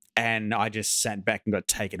 And I just sat back and got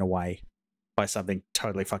taken away by something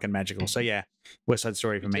totally fucking magical. So yeah, West Side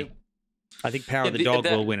Story for me. I think Power of the Dog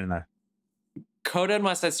will win in that. Coda and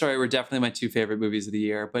West Side Story were definitely my two favorite movies of the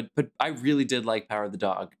year, but I really did like Power of the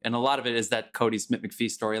Dog, and a lot of it is that Cody Smith McPhee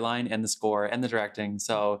storyline and the score and the directing.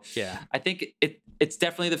 So yeah, I think it's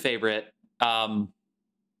definitely the favorite. I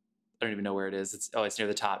don't even know where it is. It's near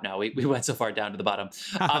the top now. We went so far down to the bottom.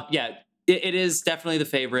 It is definitely the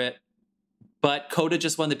favorite. But Coda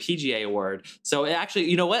just won the PGA award. So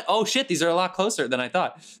actually, you know what? Oh shit, these are a lot closer than I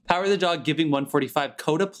thought. Power of the Dog giving 145,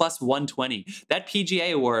 Coda plus 120. That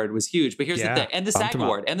PGA award was huge. But here's the thing, and the SAG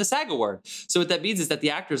award, and the SAG award. So what that means is that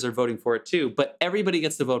the actors are voting for it too. But everybody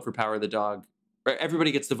gets to vote for Power of the Dog, or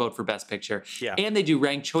everybody gets to vote for Best Picture. Yeah. And they do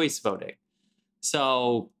ranked choice voting.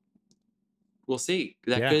 So we'll see.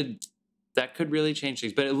 That could really change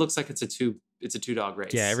things. But it looks like it's a two-dog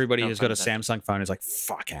race. Yeah, everybody who's got a Samsung phone is like,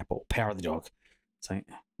 fuck Apple, Power of the Dog. So,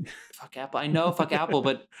 fuck Apple. I know, fuck Apple,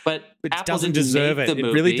 but it Apple doesn't deserve it. It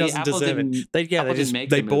really doesn't deserve it.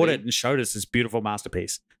 They bought it and showed us this beautiful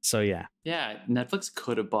masterpiece. So yeah. Yeah, Netflix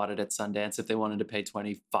could have bought it at Sundance if they wanted to pay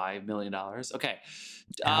 $25 million. Okay.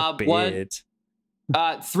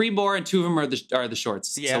 3 more, and 2 of them are the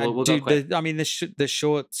shorts. Yeah, so we'll go quick. The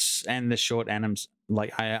shorts and the short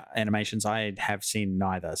animations, I have seen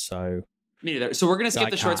neither. So me neither. So we're gonna skip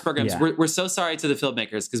the shorts programs. Yeah. We're so sorry to the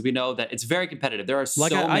filmmakers because we know that it's very competitive. There are so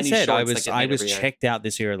many shorts. I was checked out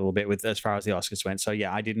this year a little bit with as far as the Oscars went. So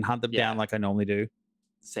yeah, I didn't hunt them down like I normally do.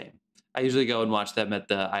 Same. I usually go and watch them at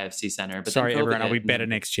the IFC Center. But sorry, everyone. I'll be better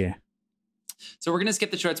next year. So we're going to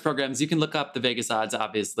skip the shorts programs. You can look up the Vegas odds,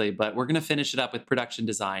 obviously, but we're going to finish it up with production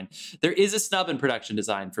design. There is a snub in production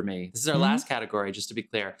design for me. This is our last category, just to be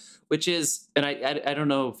clear, which is, and I don't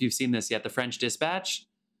know if you've seen this yet, The French Dispatch.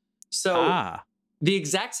 So the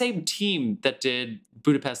exact same team that did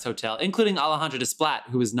Budapest Hotel, including Alejandro Desplat,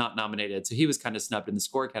 who was not nominated, so he was kind of snubbed in the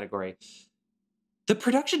score category. The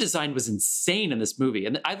production design was insane in this movie.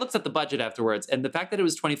 And I looked at the budget afterwards, and the fact that it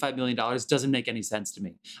was $25 million doesn't make any sense to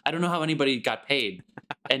me. I don't know how anybody got paid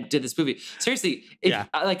and did this movie. Seriously,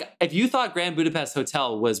 if you thought Grand Budapest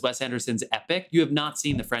Hotel was Wes Anderson's epic, you have not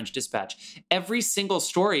seen The French Dispatch. Every single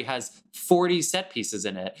story has 40 set pieces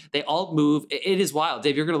in it. They all move. It is wild.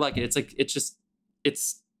 Dave, you're going to like it.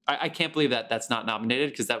 I can't believe that that's not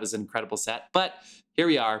nominated because that was an incredible set. But here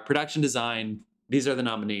we are, production design. These are the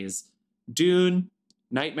nominees. Dune,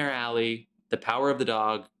 Nightmare Alley, The Power of the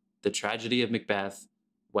Dog, The Tragedy of Macbeth,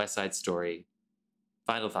 West Side Story.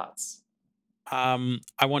 Final thoughts? I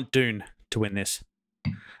want Dune to win this,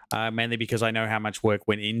 mainly because I know how much work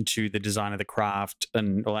went into the design of the craft,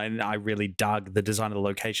 and I really dug the design of the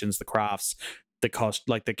locations, the crafts, the cost,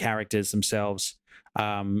 like the characters themselves.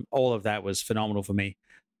 All of that was phenomenal for me.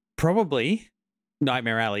 Probably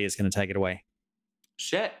Nightmare Alley is going to take it away.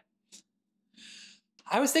 Shit.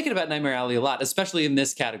 I was thinking about Nightmare Alley a lot, especially in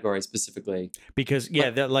this category specifically. Because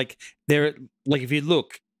if you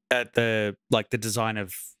look at the design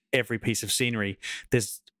of every piece of scenery,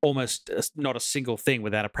 there's almost not a single thing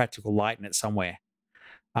without a practical light in it somewhere.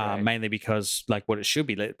 Mainly because what it should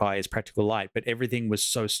be lit by is practical light, but everything was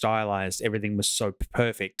so stylized, everything was so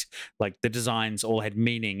perfect. Like the designs all had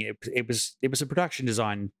meaning. It was a production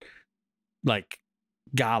design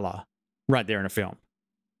gala right there in a film.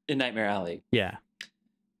 In Nightmare Alley. Yeah.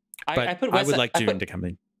 I would like Dune to come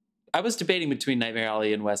in. I was debating between Nightmare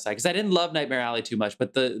Alley and West Side because I didn't love Nightmare Alley too much,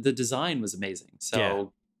 but the design was amazing.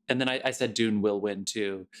 So, and then I said Dune will win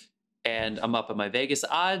too. And I'm up on my Vegas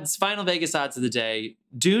odds. Final Vegas odds of the day.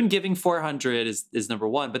 Dune giving 400 is number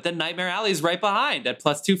 1, but then Nightmare Alley is right behind at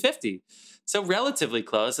plus 250. So relatively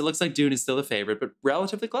close. It looks like Dune is still the favorite, but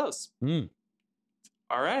relatively close.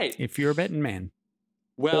 All right. If you're a betting man,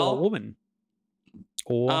 or a woman.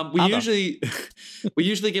 We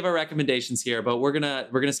usually give our recommendations here, but we're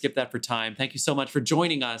gonna skip that for time. Thank you so much for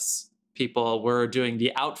joining us, people. We're doing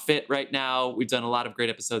The Outfit right now. We've done a lot of great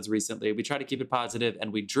episodes recently. We try to keep it positive,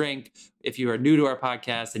 and we drink. If you are new to our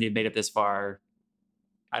podcast and you've made it this far,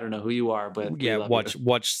 I don't know who you are, but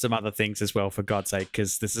watch some other things as well, for God's sake,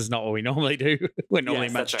 because this is not what we normally do. We're normally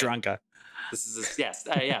much drunker. This is yes.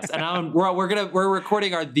 And we're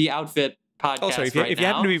recording our The Outfit podcast. Also, if you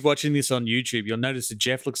happen to be watching this on YouTube, you'll notice that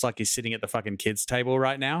Jeff looks like he's sitting at the fucking kids' table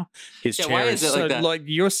right now. His chair is so, like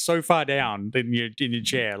you're so far down in your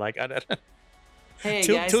chair. Like I don't know. Hey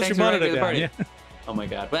guys, thanks for the party. Yeah. Oh my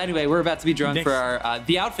god. But anyway, we're about to be drunk for our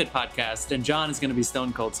The Outfit podcast, and John is going to be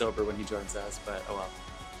stone cold sober when he joins us. But oh well.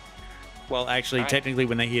 Well, actually, technically,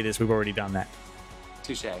 when they hear this, we've already done that.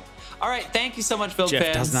 Touche. All right, thank you so much, film fans.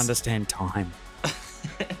 Jeff doesn't understand time.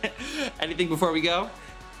 Anything before we go?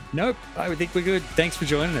 Nope, I would think we're good. Thanks for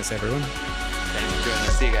joining us, everyone. Thanks for joining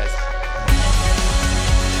us. See you guys.